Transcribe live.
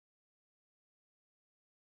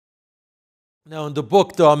Now, in the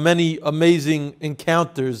book, there are many amazing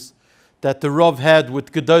encounters that the Rav had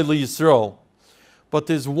with Gedolei Yisrael. But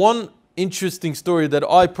there's one interesting story that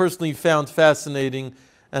I personally found fascinating,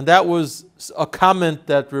 and that was a comment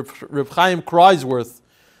that Rav Chaim Kreisworth,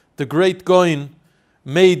 the great Goin,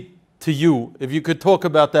 made to you. If you could talk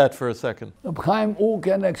about that for a second. Rav Chaim, who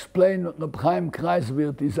can explain Rav Chaim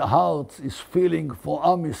Kreisworth, his heart, his feeling for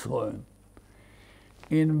Am Yisrael.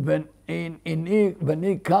 When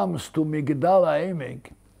he comes to Migdal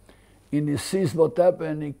HaEmek, and he sees what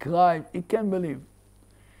happened, he cried, he can't believe.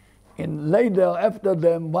 And later, after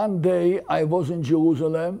them, one day I was in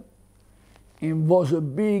Jerusalem, and was a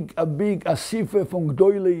big asife from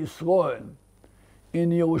Gedolei Yisrael in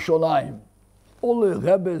Yerushalayim. All the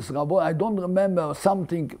Rebbes, Rabbi, I don't remember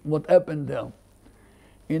something what happened there.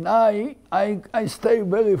 And I stay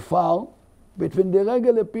very far between the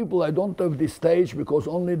regular people. I don't have the stage because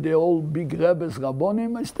only the old big Rebbes,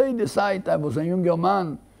 Rabbonim. I stay aside. I was a younger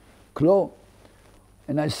man, close.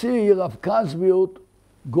 And I see Rav Kreisworth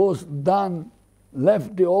goes down,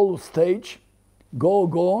 left the old stage,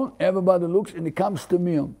 go, everybody looks, and he comes to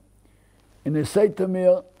me. And he say to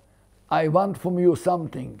me, I want from you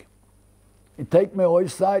something. He take me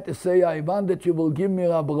outside and say, I want that you will give me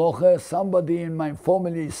a broche, somebody in my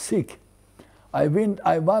family is sick. I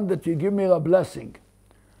want that you give me a blessing.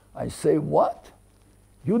 I say, what?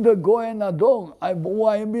 You the Goyen Ador. Who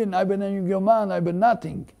I been? I've been a young man, I've been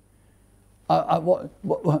nothing.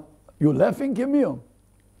 You laughing at me?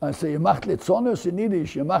 I say, you macht letzonos in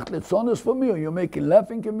Yiddish, you macht letzonos for me, you're making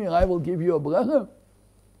laughing at me, I will give you a breche.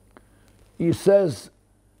 He says,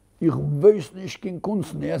 ich weiß nicht kein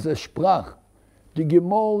Kunsten, sprach. Die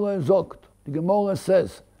Gemorre sagt, die Gemorre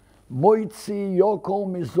says, Moitzi Yoko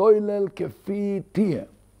Misoilel Kifee Teheyeh.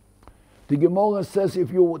 The Gemara says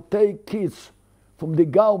if you take kids from the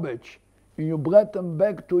garbage and you bring them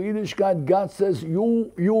back to Yiddishkeit, God says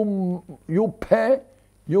you pay,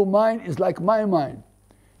 your mind is like my mind.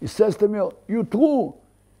 He says to me, you true,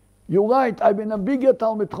 you're right, I've been a bigger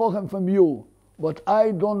Talmid Chochem from you, but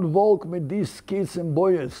I don't walk with these kids and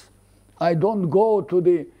boys. I don't go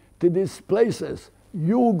to these places.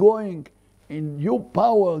 You going in your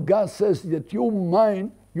power, God says that your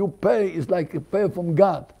mind, you pay is like a pay from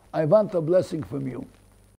God. I want a blessing from you.